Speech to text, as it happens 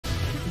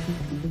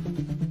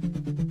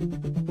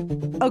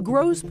A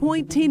Grosse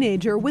Pointe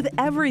teenager with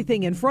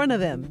everything in front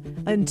of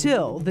him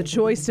until the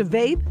choice to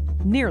vape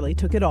nearly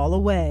took it all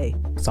away.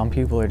 Some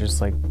people are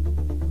just like,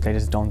 they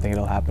just don't think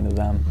it'll happen to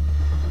them.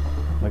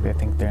 Like they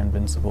think they're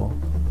invincible,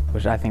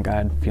 which I think I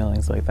had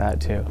feelings like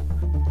that too.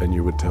 And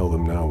you would tell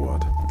them now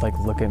what? Like,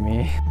 look at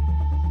me.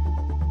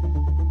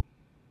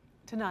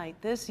 Tonight,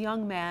 this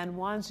young man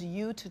wants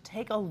you to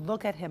take a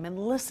look at him and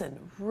listen,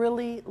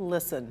 really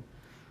listen.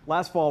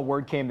 Last fall,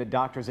 word came that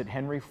doctors at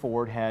Henry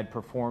Ford had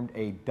performed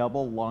a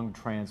double lung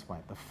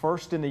transplant, the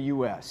first in the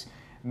U.S.,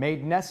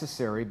 made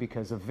necessary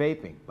because of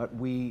vaping. But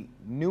we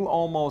knew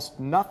almost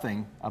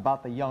nothing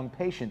about the young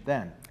patient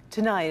then.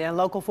 Tonight, a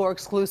Local 4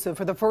 exclusive,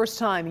 for the first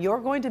time, you're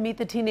going to meet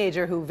the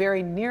teenager who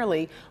very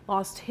nearly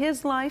lost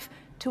his life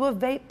to a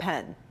vape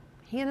pen.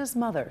 He and his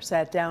mother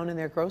sat down in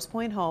their Grosse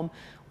Pointe home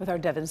with our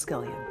Devin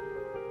Skillion.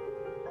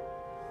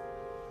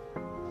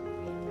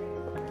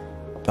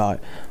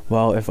 Thought,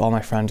 well, if all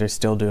my friends are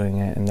still doing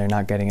it and they're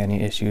not getting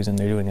any issues and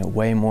they're doing it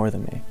way more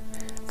than me,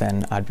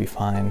 then I'd be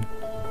fine,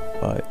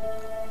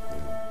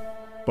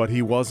 But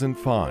he wasn't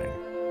fine.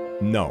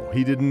 No,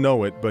 he didn't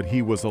know it, but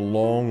he was a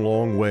long,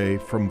 long way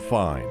from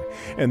fine.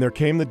 And there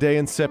came the day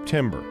in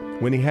September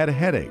when he had a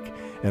headache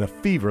and a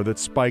fever that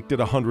spiked at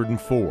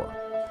 104.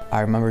 I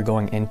remember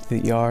going into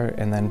the ER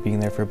and then being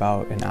there for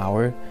about an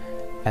hour,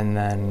 and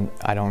then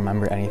I don't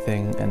remember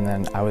anything, and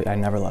then I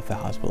never left the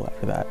hospital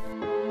after that.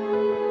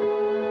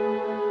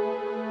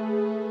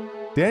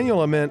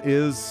 Daniel Ament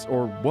is,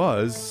 or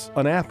was,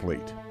 an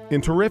athlete, in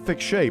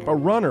terrific shape, a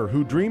runner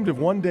who dreamed of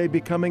one day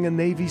becoming a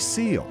Navy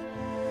SEAL.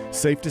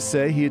 Safe to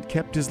say he had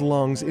kept his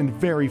lungs in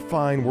very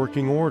fine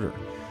working order,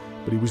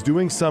 but he was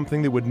doing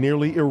something that would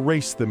nearly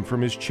erase them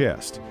from his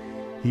chest.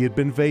 He had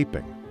been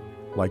vaping,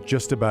 like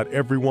just about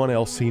everyone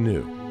else he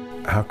knew.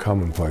 How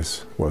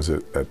commonplace was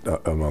it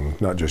among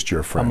not just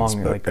your friends,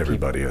 but like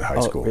everybody people, at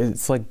high school?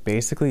 It's like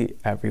basically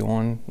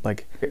everyone.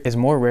 Like, it's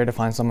more rare to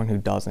find someone who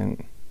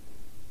doesn't,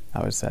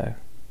 I would say.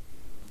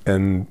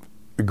 And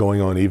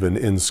going on even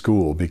in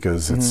school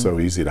because it's so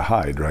easy to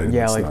hide, right?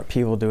 Yeah, like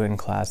people do it in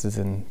classes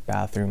and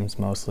bathrooms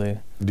mostly.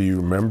 Do you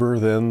remember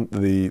then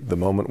the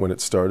moment when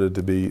it started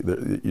to be,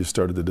 you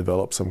started to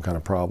develop some kind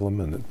of problem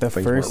and the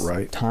things weren't first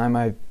right? time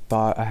I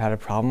thought I had a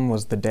problem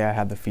was the day I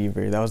had the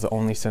fever. That was the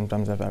only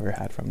symptoms I've ever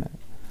had from it.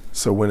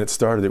 So when it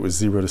started, it was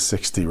 0 to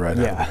 60 right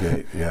out of the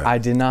gate. Yeah. I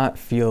did not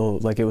feel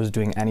like it was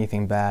doing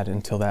anything bad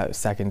until that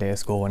second day of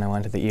school when I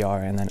went to the ER,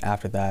 and then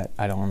after that,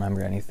 I don't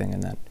remember anything,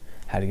 and then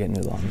had to get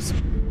new lungs.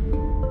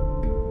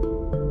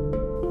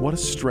 What a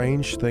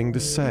strange thing to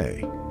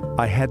say.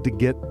 I had to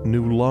get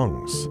new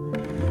lungs.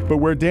 But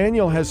where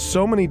Daniel has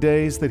so many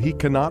days that he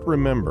cannot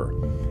remember,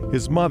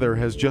 his mother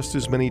has just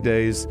as many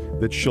days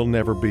that she'll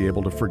never be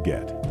able to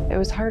forget. It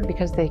was hard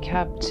because they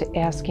kept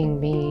asking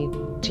me,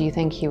 do you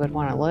think he would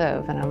want to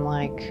live? And I'm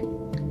like,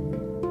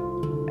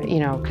 you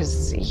know,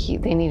 because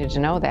they needed to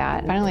know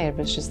that. Finally, it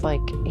was just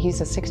like, he's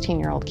a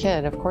 16-year-old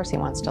kid. Of course he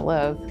wants to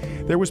live.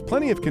 There was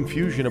plenty of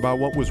confusion about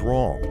what was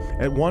wrong.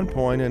 At one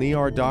point, an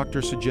ER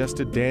doctor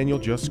suggested Daniel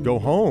just go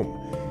home.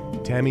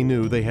 Tammy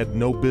knew they had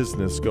no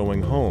business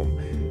going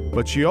home,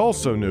 but she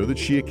also knew that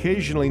she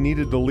occasionally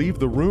needed to leave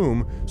the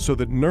room so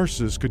that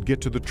nurses could get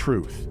to the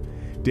truth.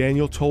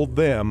 Daniel told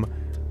them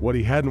what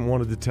he hadn't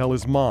wanted to tell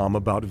his mom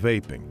about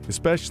vaping,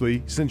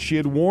 especially since she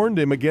had warned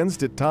him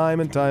against it time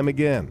and time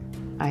again.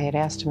 I had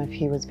asked him if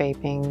he was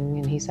vaping,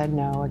 and he said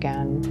no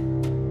again.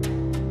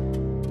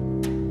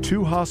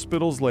 2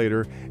 hospitals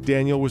later,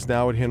 Daniel was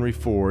now at Henry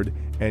Ford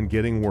and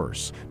getting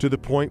worse, to the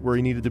point where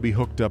he needed to be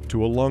hooked up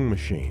to a lung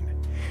machine.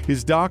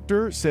 His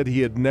doctor said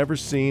he had never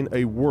seen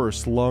a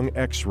worse lung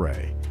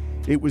x-ray.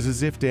 It was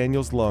as if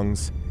Daniel's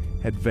lungs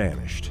had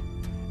vanished,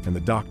 and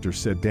the doctor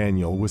said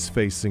Daniel was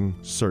facing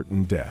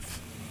certain death.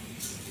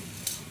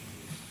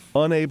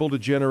 Unable to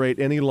generate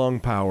any lung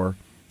power,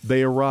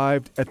 they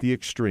arrived at the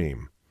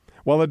extreme.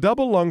 While a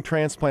double lung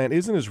transplant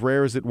isn't as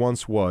rare as it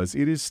once was,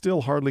 it is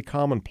still hardly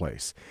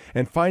commonplace,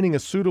 and finding a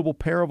suitable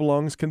pair of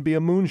lungs can be a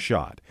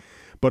moonshot.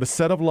 But a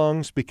set of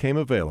lungs became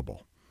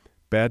available.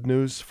 Bad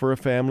news for a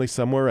family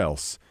somewhere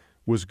else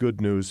was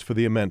good news for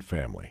the Ament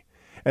family,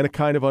 and a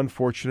kind of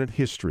unfortunate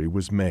history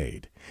was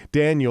made.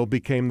 Daniel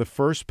became the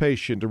first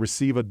patient to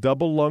receive a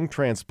double lung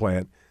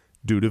transplant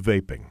due to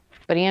vaping.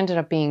 But he ended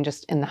up being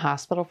just in the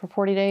hospital for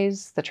 40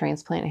 days. The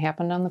transplant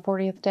happened on the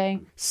 40th day.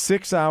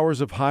 6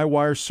 hours of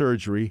high-wire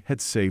surgery had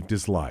saved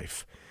his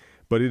life.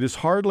 But it is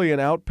hardly an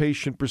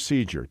outpatient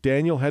procedure.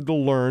 Daniel had to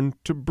learn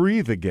to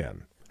breathe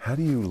again. How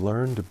do you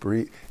learn to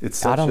breathe?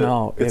 It's I don't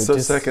know. It's so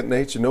second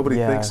nature. Nobody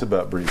thinks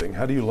about breathing.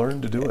 How do you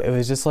learn to do it? It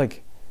was just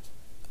like,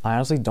 I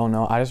honestly don't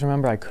know. I just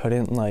remember I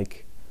couldn't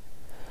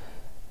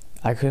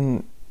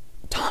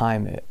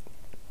time it.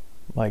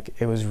 Like,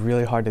 it was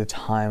really hard to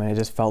time, and it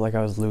just felt like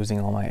I was losing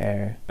all my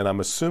air. And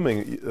I'm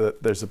assuming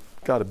there's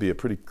got to be a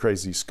pretty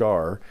crazy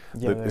scar.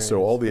 Yeah,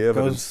 so all the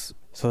evidence.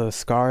 So the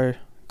scar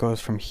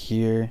goes from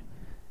here,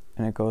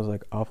 and it goes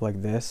like up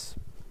like this.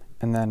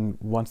 And then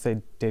once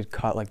they did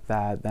cut like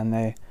that, then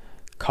they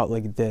cut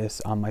like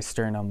this on my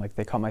sternum. Like,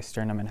 they cut my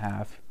sternum in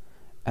half.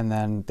 And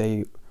then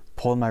they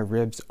pulled my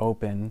ribs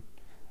open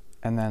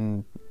and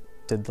then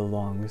did the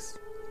lungs.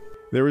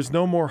 There is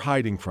no more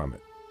hiding from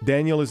it.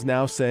 Daniel is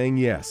now saying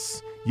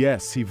yes.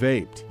 Yes, he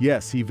vaped.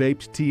 Yes, he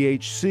vaped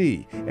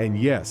THC. And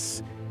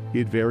yes,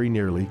 it very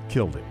nearly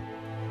killed him.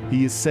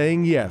 He is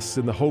saying yes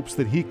in the hopes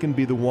that he can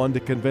be the one to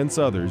convince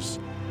others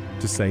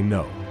to say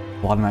no.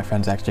 A lot of my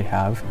friends actually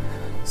have,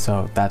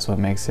 so that's what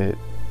makes it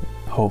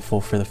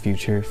hopeful for the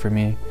future for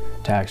me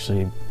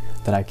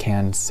that I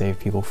can save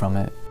people from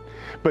it.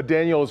 But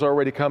Daniel is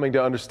already coming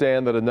to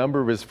understand that a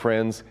number of his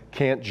friends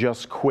can't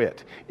just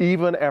quit,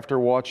 even after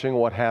watching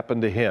what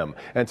happened to him.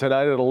 And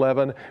tonight at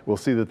 11, we'll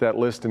see that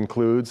list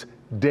includes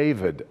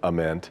David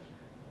Ament,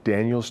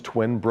 Daniel's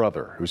twin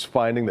brother, who's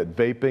finding that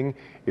vaping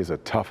is a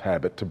tough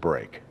habit to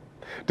break.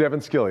 Devin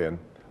Skillion,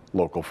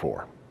 Local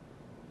 4.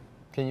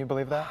 Can you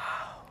believe that?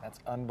 That's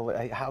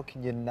unbelievable. How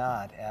can you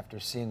not after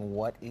seeing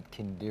what it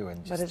can do?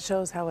 And But it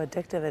shows how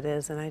addictive it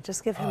is, and I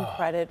just give him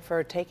credit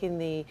for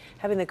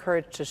having the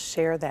courage to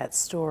share that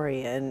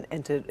story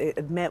and to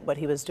admit what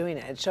he was doing.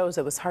 It shows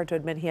it was hard to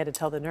admit he had to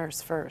tell the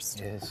nurse first.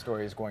 his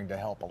story is going to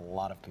help a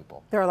lot of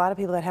people. There are a lot of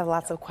people that have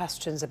lots of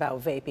questions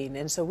about vaping,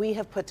 and so we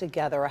have put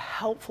together a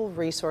helpful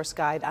resource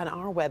guide on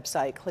our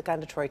website,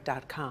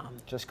 clickondetroit.com.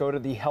 Just go to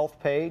the health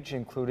page,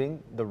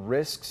 including the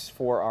risks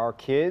for our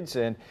kids,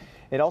 and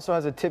it also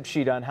has a tip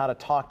sheet on how to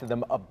talk to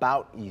them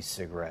about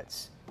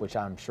e-cigarettes, which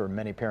I'm sure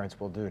many parents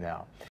will do now.